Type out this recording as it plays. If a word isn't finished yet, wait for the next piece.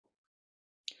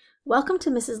Welcome to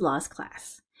Mrs. Law's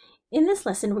class. In this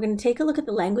lesson, we're going to take a look at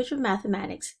the language of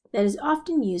mathematics that is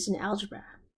often used in algebra.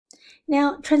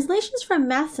 Now, translations from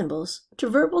math symbols to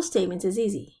verbal statements is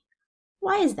easy.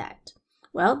 Why is that?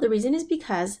 Well, the reason is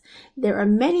because there are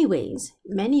many ways,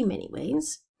 many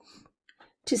ways,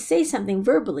 to say something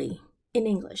verbally in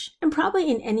English, and probably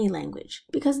in any language,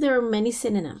 because there are many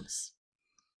synonyms.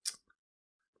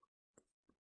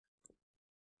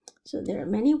 So there are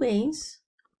many ways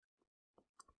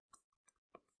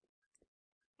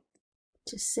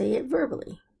to say it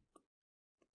verbally.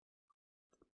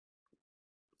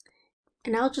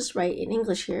 And I'll just write in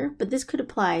English here, but this could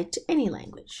apply to any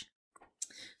language.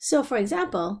 So for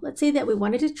example, let's say that we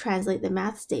wanted to translate the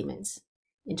math statements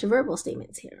into verbal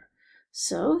statements here.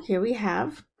 So here we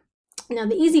have, now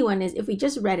the easy one is if we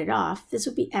just read it off, this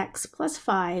would be x plus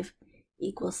 5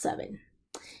 equals 7.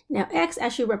 Now x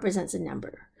actually represents a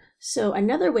number. So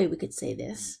another way we could say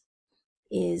this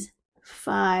is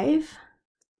 5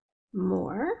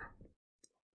 more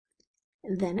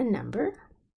than a number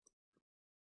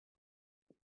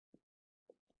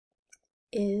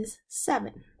is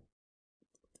 7.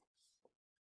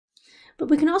 But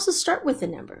we can also start with a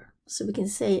number. So we can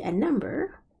say a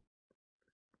number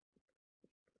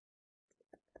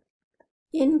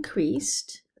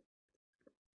increased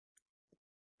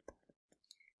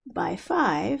by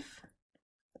 5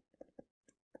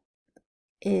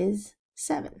 is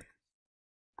 7.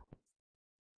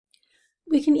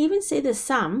 We can even say the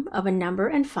sum of a number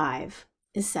and 5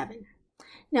 is 7.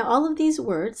 Now all of these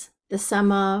words, the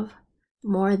sum of,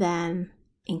 more than,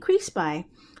 increase by,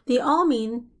 they all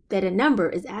mean that a number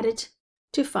is added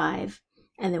to 5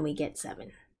 and then we get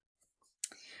 7.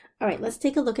 All right, let's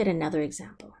take a look at another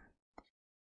example.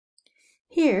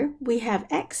 Here we have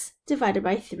x divided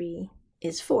by 3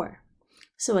 is 4.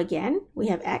 So again, we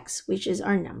have x, which is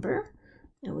our number,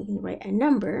 and we can write a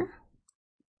number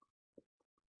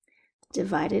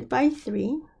divided by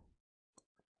 3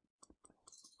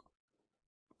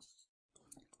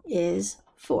 is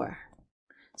 4.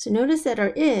 So notice that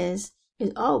our is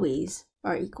always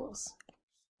our equals.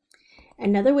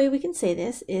 Another way we can say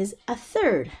this is a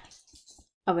third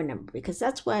of a number, because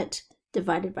that's what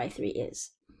divided by 3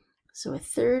 is. So a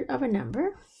third of a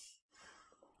number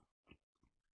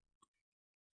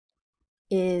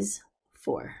is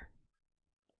 4.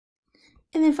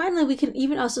 And then finally, we can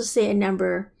even also say a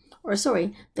number, or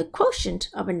sorry, the quotient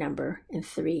of a number in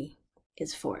 3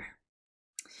 is 4.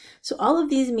 So all of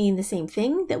these mean the same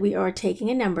thing, that we are taking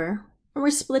a number and we're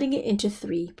splitting it into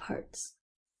 3 parts.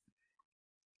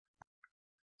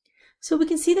 So we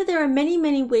can see that there are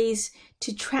many ways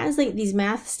to translate these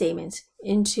math statements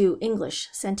into English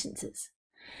sentences.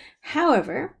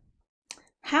 However,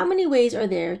 how many ways are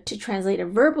there to translate a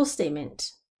verbal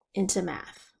statement into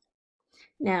math?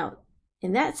 Now,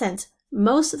 in that sense,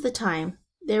 most of the time,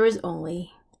 there is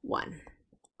only one.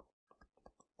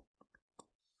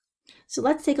 So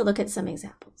let's take a look at some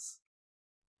examples.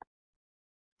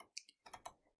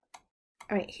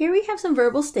 All right, here we have some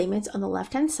verbal statements on the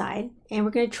left-hand side, and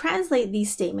we're going to translate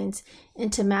these statements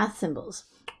into math symbols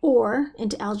or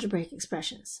into algebraic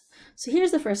expressions. So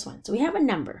here's the first one. So we have a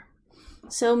number.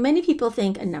 So many people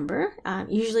think a number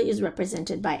usually is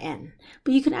represented by n,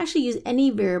 but you can actually use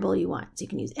any variable you want. So you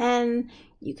can use n,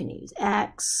 you can use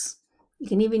x, you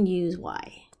can even use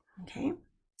y, okay?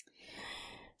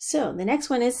 So the next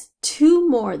one is 2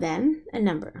 more than a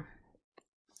number.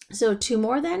 So 2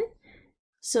 more than,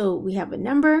 so we have a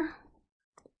number,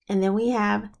 and then we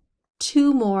have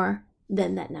 2 more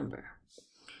than that number.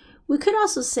 We could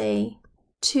also say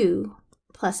 2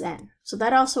 plus n. So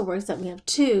that also works, that we have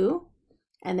 2,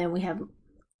 and then we have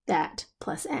that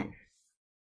plus n.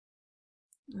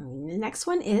 And the next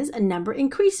one is a number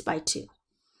increased by 2.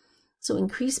 So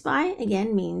increase by,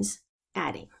 again, means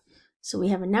adding. So we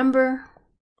have a number,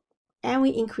 and we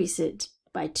increase it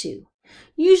by 2.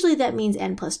 Usually that means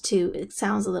n plus 2. It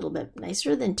sounds a little bit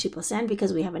nicer than 2 plus n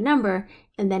because we have a number,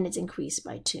 and then it's increased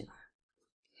by 2.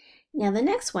 Now the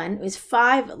next one is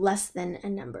 5 less than a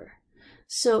number.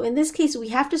 So in this case, we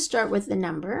have to start with the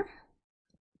number,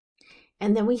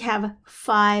 and then we have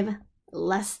 5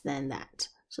 less than that.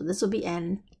 So this will be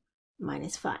n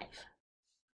minus 5.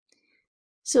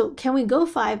 So can we go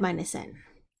 5 minus n?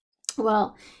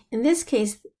 Well, in this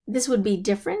case, this would be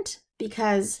different,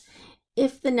 because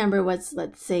if the number was,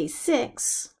 let's say,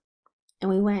 6, and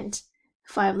we went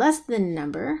 5 less than a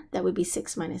number, that would be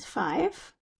 6 minus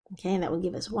 5, okay, and that would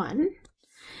give us 1.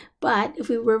 But if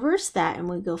we reverse that and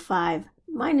we go 5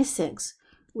 minus 6,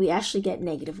 we actually get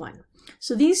 -1.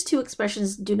 So these two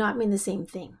expressions do not mean the same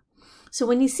thing. So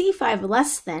when you see 5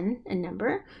 less than a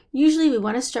number, usually we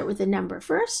want to start with the number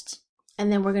first,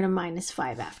 and then we're going to minus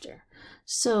 5 after.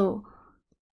 So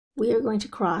we are going to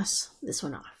cross this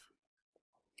one off.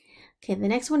 Okay, the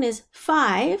next one is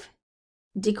 5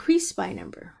 decreased by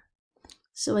number.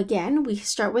 So again, we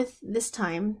start with this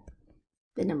time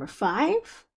the number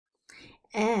 5,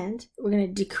 and we're going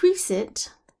to decrease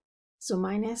it, so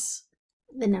minus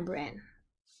the number n.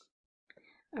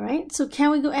 All right, so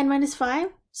can we go n minus 5?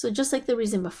 So just like the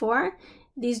reason before,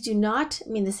 these do not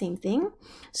mean the same thing.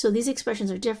 So these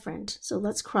expressions are different. So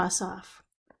let's cross off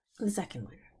the second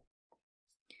one.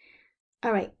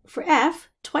 All right, for f,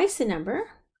 twice the number,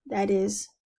 that is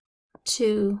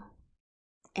 2n.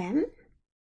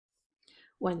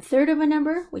 1/3 of a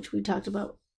number, which we talked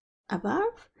about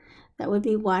above, that would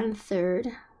be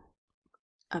 1/3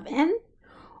 of n.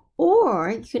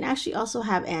 Or you can actually also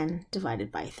have n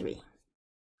divided by 3.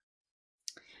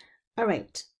 All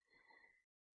right.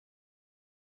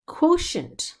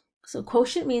 Quotient. So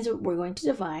quotient means we're going to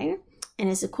divide, and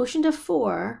it's a quotient of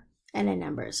 4 and a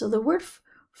number. So the word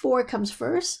 4 comes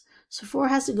first, so 4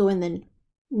 has to go in the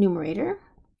numerator,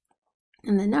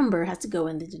 and the number has to go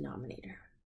in the denominator.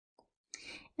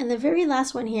 And the very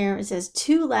last one here, it says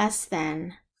 2 less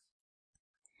than,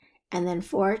 and then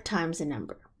 4 times the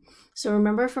number. So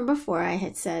remember from before, I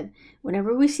had said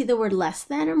whenever we see the word less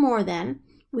than or more than,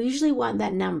 we usually want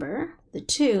that number, the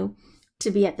 2,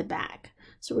 to be at the back.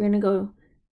 So we're going to go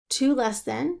 2 less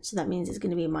than, so that means it's going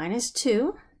to be minus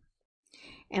 2.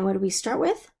 And what do we start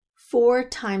with? 4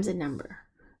 times a number.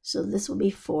 So this will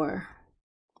be 4n.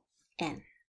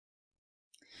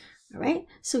 All right,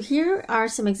 so here are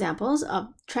some examples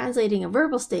of translating a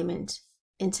verbal statement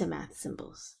into math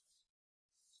symbols.